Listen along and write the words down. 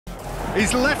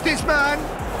He's left his man.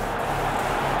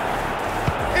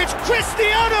 It's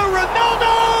Cristiano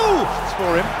Ronaldo! It's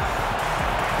for him.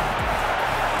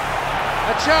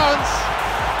 A chance.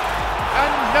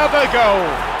 Another goal.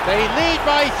 They lead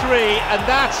by 3, and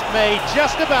that may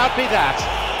just about be that.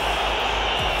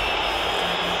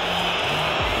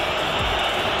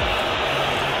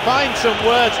 Find some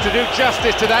words to do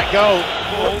justice to that goal.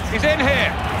 He's in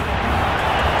here.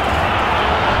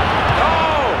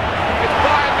 Oh, it's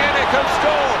Bayern Munich who've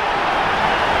scored.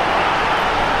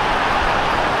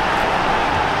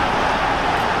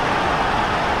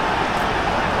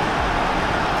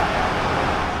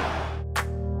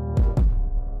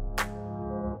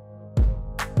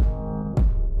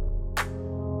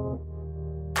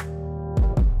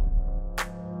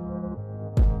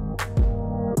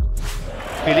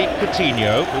 Philippe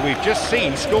Coutinho, who we've just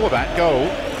seen score that goal.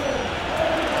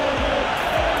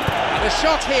 And a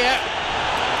shot here,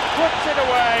 puts it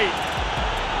away.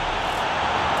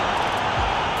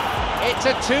 It's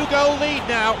a 2-goal lead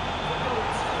now.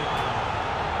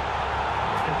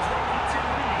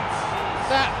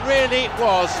 That really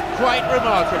was quite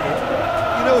remarkable.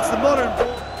 You know, it's the modern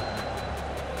ball.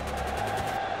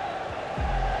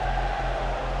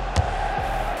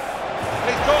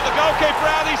 He's caught the goalkeeper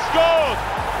out, he scored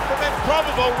from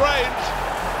improbable range.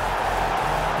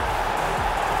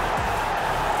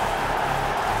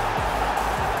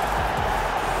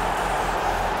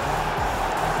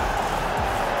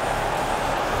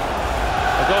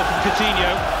 A goal from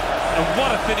Coutinho, and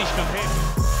what a finish from him.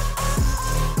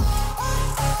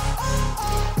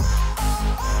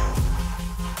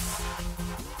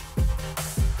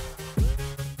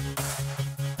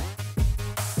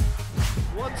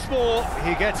 Once more,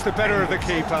 he gets the better of the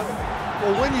keeper.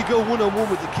 Well, when you go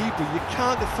one-on-one with the keeper, you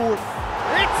can't afford...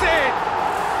 It's in!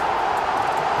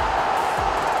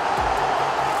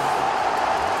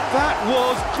 That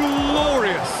was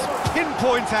glorious.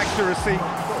 Pinpoint accuracy.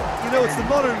 You know, it's the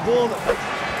modern ball.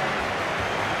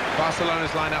 Barcelona's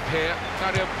line up here.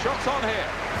 Claudio, shots on here.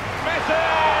 Messi!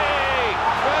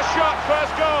 First shot,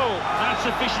 first goal. That's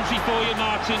efficiency for you,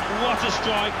 Martin. What a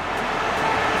strike.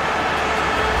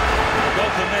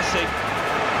 Goal for Messi.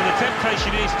 And the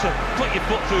temptation is to put your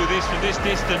foot through this from this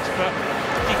distance, but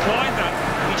declined that.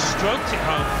 He stroked it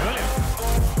home. Brilliant.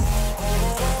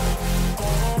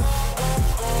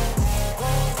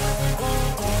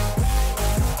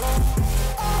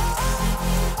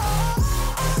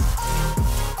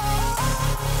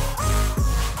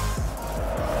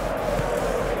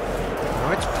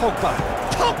 Now it's Pogba.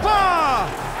 Pogba!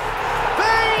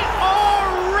 They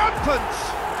are rampant!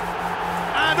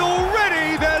 And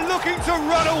already they're looking to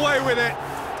run away with it.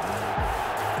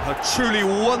 A truly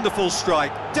wonderful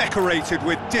strike, decorated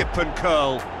with dip and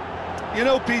curl. You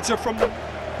know, Peter, from the...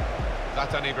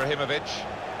 Zlatan Ibrahimovic.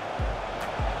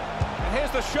 And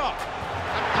here's the shot.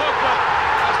 And Pogba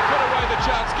has put away the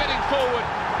chance, getting forward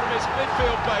from his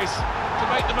midfield base to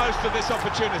make the most of this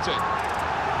opportunity.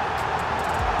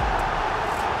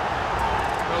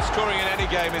 Well, scoring in any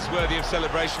game is worthy of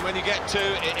celebration. When you get 2,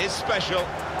 it is special.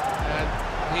 And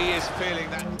he is feeling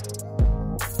that.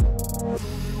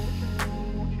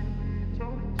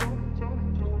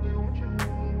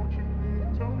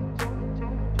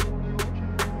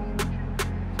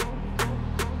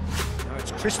 Now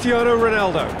it's Cristiano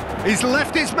Ronaldo. He's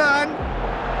left his man.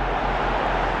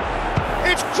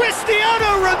 It's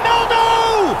Cristiano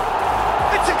Ronaldo!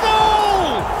 It's a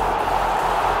goal!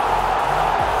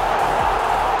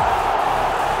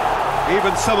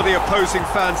 Even some of the opposing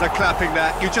fans are clapping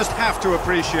that. You just have to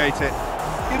appreciate it.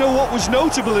 You know, what was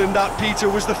notable in that, Peter,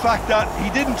 was the fact that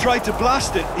he didn't try to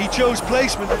blast it. He chose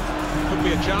placement. Could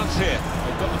be a chance here.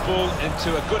 They've got the ball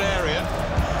into a good area.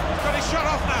 He's got his shot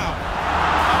off now.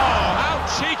 Oh, how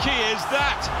cheeky is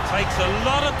that? Takes a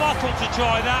lot of bottle to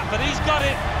try that, but he's got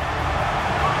it.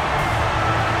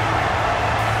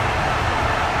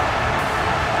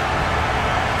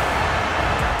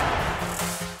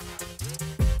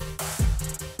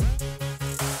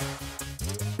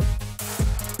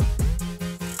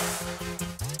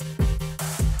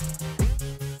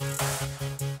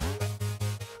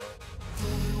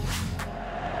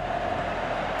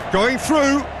 Going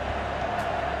through.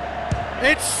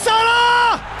 It's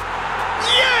Salah!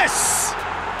 Yes!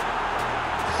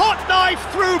 Hot knife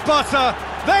through butter.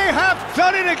 They have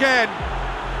done it again.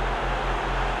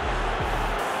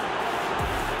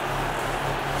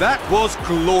 That was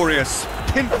glorious.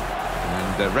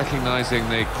 And recognising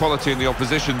the quality in the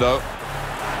opposition, though.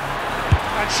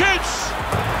 And shoots!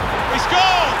 He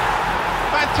scored!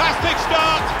 Fantastic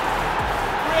start.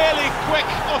 Really quick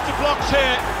off the blocks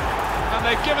here. And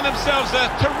they've given themselves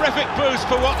a terrific boost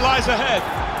for what lies ahead.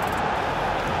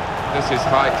 This is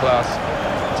high-class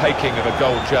taking of a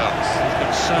goal chance. There's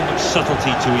been so much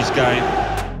subtlety to his game.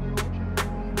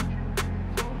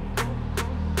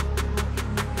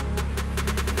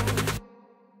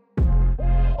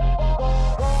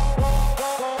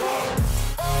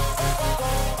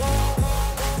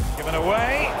 Given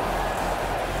away.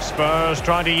 Spurs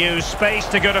trying to use space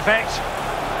to good effect.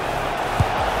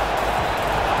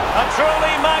 A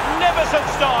truly magnificent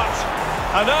start.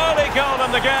 An early goal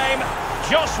in the game,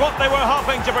 just what they were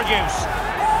hoping to produce.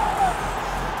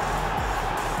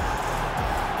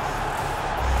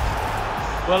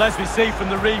 Well, as we see from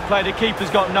the replay, the keeper's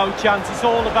got no chance. It's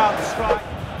all about the strike.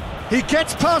 He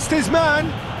gets past his man.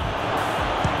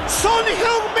 Son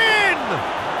Heung-min!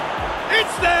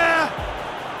 It's there!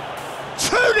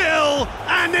 2-0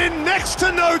 and in next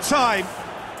to no time.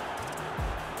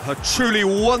 A truly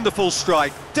wonderful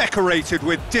strike, decorated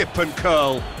with dip and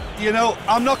curl. You know,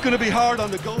 I'm not going to be hard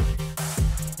on the goal. In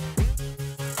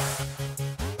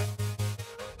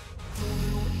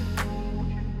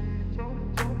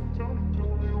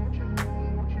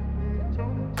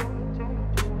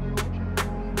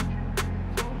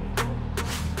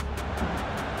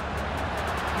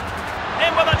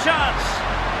with a chance.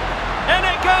 In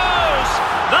it goes.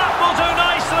 That will do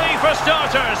nicely for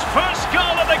starters. First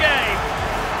goal of the game.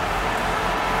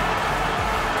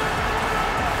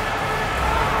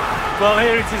 Well,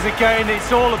 here it is again.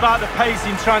 It's all about the pace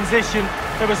in transition.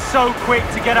 They were so quick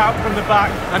to get out from the back,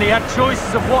 and he had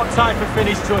choices of what type of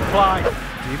finish to apply.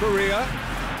 Di Maria.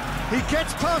 He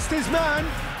gets past his man.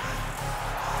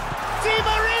 Di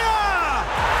Maria!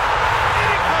 In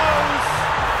it goes!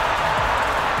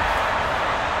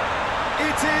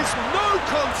 It is no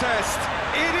contest.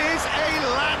 It is a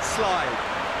landslide.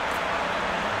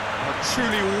 A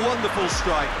truly wonderful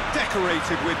strike,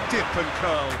 decorated with dip and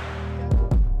curl.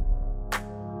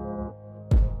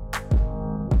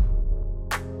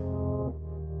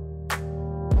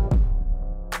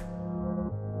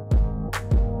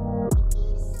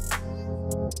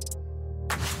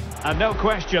 And no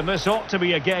question, this ought to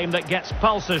be a game that gets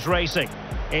pulses racing.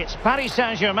 It's Paris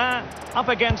Saint-Germain up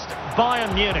against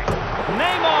Bayern Munich.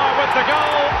 Neymar with the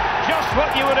goal, just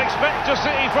what you would expect to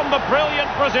see from the brilliant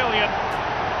Brazilian.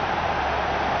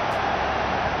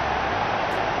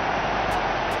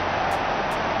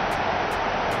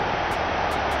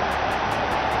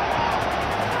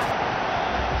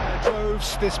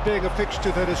 Droves, this being a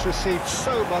fixture that has received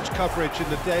so much coverage in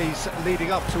the days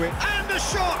leading up to it. And the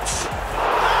shots!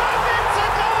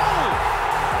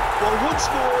 Well, once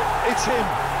more, it's him,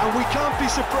 and we can't be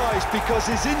surprised because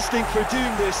his instinct for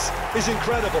doing this is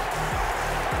incredible.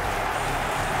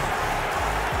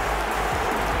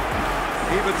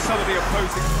 Even some of the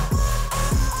opposing...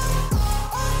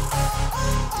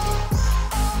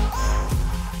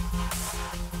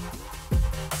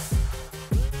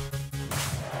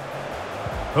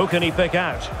 Who can he pick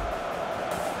out?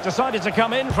 Decided to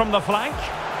come in from the flank.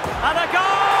 And a goal!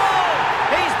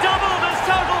 He's doubled his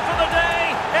total for the day.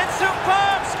 It's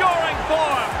superb scoring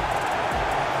form.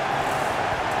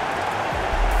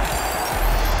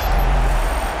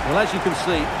 Well, as you can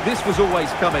see, this was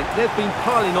always coming. They've been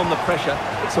piling on the pressure.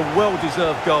 It's a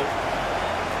well-deserved goal.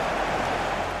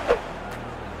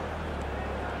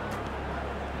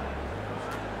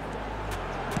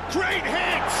 Great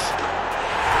hit!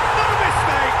 No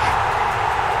mistake!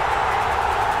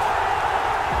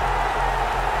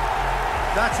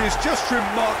 That is just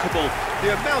remarkable,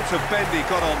 the amount of bend he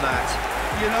got on that.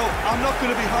 You know, I'm not going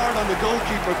to be hard on the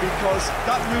goalkeeper because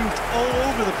that moved all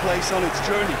over the place on its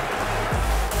journey.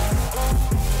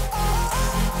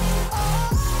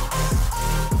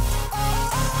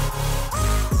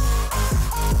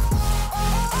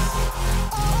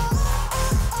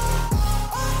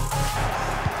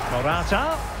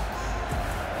 Morata.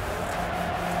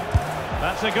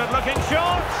 That's a good-looking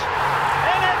shot.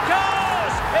 In it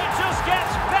goes! It just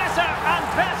gets better and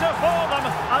better for them.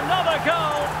 Another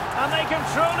goal, and they can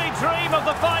truly dream of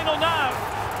the final now.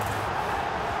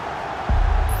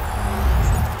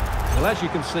 Well, as you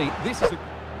can see, this is a...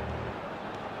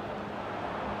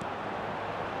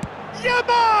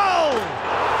 Yamal!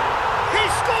 He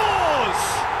scores!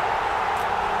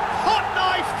 Hot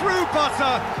knife through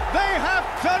butter. They have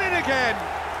done it again.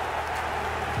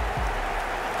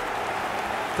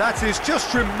 That is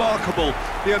just remarkable,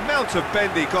 the amount of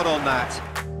bend he got on that.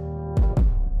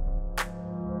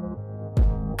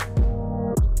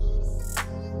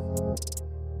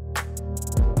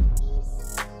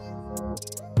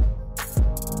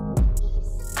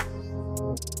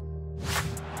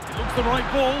 It looks the right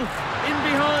ball. In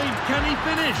behind, can he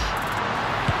finish?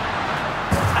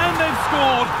 And they've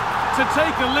scored to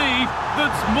take a lead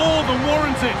that's more than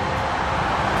warranted.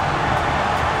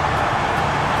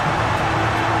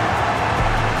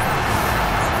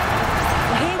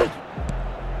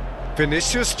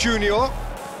 Vinicius Junior.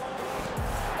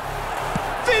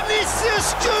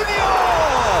 Vinicius Junior!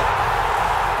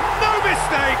 No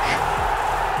mistake!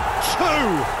 2,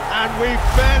 and we've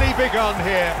barely begun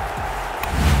here.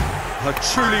 A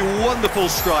truly wonderful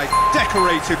strike,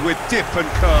 decorated with dip and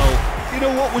curl. You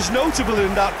know what was notable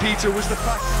in that, Peter, was the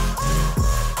fact...